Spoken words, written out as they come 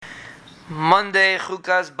Monday,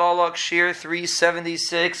 Chukas Balak, Shiur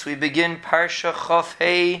 376. We begin Parsha Chof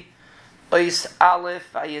Hei, Ois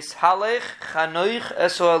Aleph, Ayis Halech, Chanoch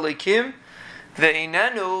Eso Elikim,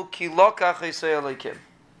 Ve'inenu Ki Lokach Eso Elikim.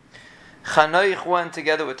 Chanoch went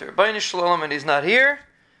together with her Rebbeinu Shalom, and he's not here.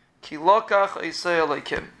 Ki Lokach Eso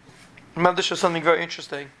Elikim. Medrash is something very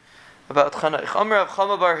interesting about Chanoch. Amr Rav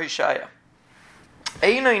Chama bar Hishaya.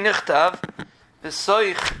 Einoi Nichtav,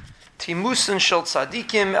 B'soich Timusin shel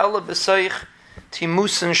Tzadikim, Ela b'soich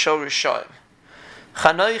Timusin shel Rishoyim.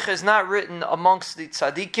 Chanoch is not written amongst the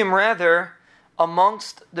Tzadikim, rather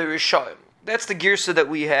amongst the Rishoyim. That's the girsa that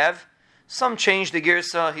we have. Some change the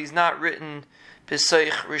girsa. He's not written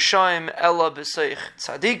b'soich Rishoyim, Ela b'soich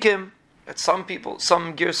Tzadikim. That's some people.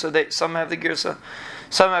 Some girsa. Some have the girsa.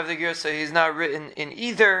 Some have the girsa. He's not written in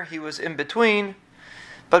either. He was in between.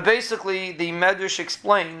 But basically, the Medrash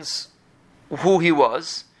explains who he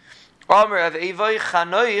was. Amr of Evay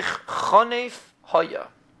Chanoch Chonef Haya.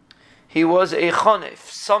 He was a Chonef.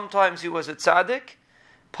 Sometimes he was a Tzadik.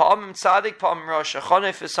 Pa'amim Tzadik, Pa'amim Rasha.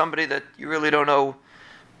 Chonef is somebody that you really don't know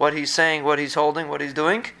what he's saying, what he's holding, what he's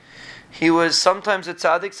doing. He was sometimes a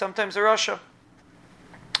Tzadik, sometimes a Rasha.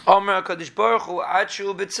 Amr HaKadosh Baruch Hu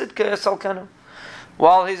Achu B'tzidke Esalkenu.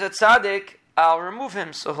 While he's a Tzadik, I'll remove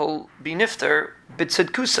him, so he'll be nifter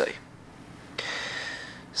B'tzidkusei.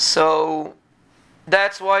 So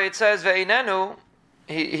that's why it says Ve'inenu.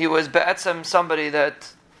 He was be'etzem, somebody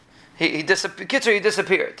that he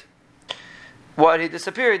disappeared. What he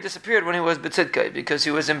disappeared? He disappeared when he was B'tzidkei, because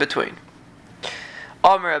he was in between.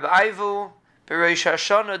 Amr Ab'ayvu B'reish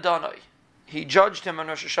Hashana Danai. He judged him on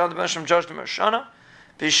Rosh Hashanah. The Medrash judged him on Rosh Hashanah.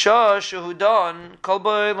 B'shah Shehudan Kol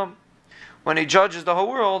Ba'olam. When he judges the whole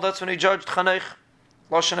world, that's when he judged Chanoch.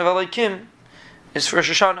 Lashon of Elikim is for Rosh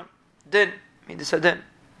Hashanah. Din. Midas Hadin.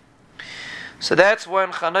 So that's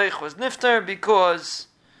when Chanoch was nifter, because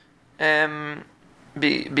the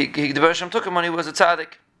Medrash took him when he was a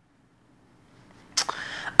tzaddik.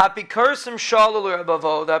 Apikarsim shalul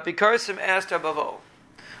Rabavo. The Apikarsim asked Rabavo.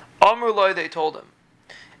 Amr Loi, they told him,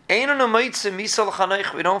 Einu namaitze misa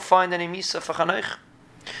l'Chanoch. We don't find any misa for Chanoch.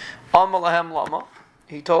 Amr lahem lama.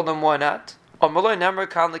 He told them, why not? Amr Loi nemer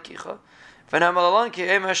kan lekicha. V'nemer lalan ki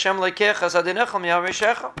em Hashem lekecha zadinechel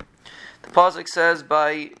miyareshecha. The pasuk says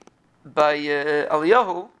by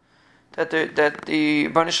Eliyahu that the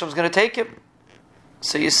Rebbeinu Shalom is going to take him.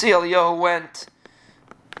 So you see, Eliyahu went.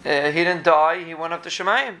 He didn't die. He went up to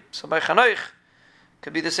Shemayim. So by Chanoch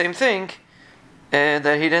could be the same thing,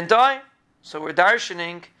 that he didn't die. So we're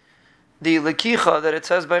darshaning the lekicha that it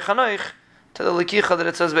says by Chanoch to the lekicha that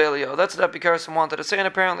it says by Eliyahu. That's what Apikarsim wanted to say, and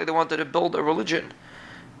apparently they wanted to build a religion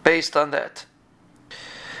based on that.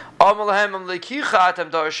 If you're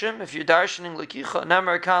darshaning lekicha,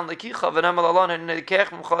 nemer kan lekicha, v'nemer lalon nekech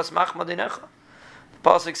m'chas machmadinecha. The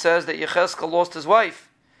pasuk says that Yechezkel lost his wife.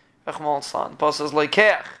 The pasuk says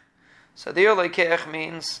lekech. So the lekech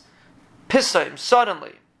means pisaim,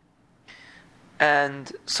 suddenly.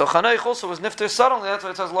 And so Chanoch also was nifter suddenly. That's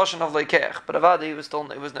why it says lashon of lekech. But Avadi he was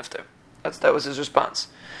nifter. That was his response.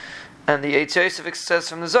 And the Eitz Yosef says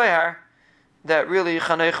from the Zohar that really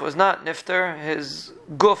Chanoch was not nifter. His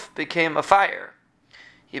guf became a fire.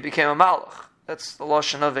 He became a malach. That's the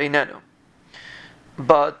lashon of einenu.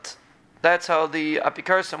 But that's how the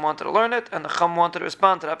Apikarsim wanted to learn it, and the Chum wanted to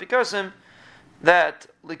respond to the Apikarsim that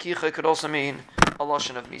lekicha could also mean a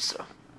lashon of misa.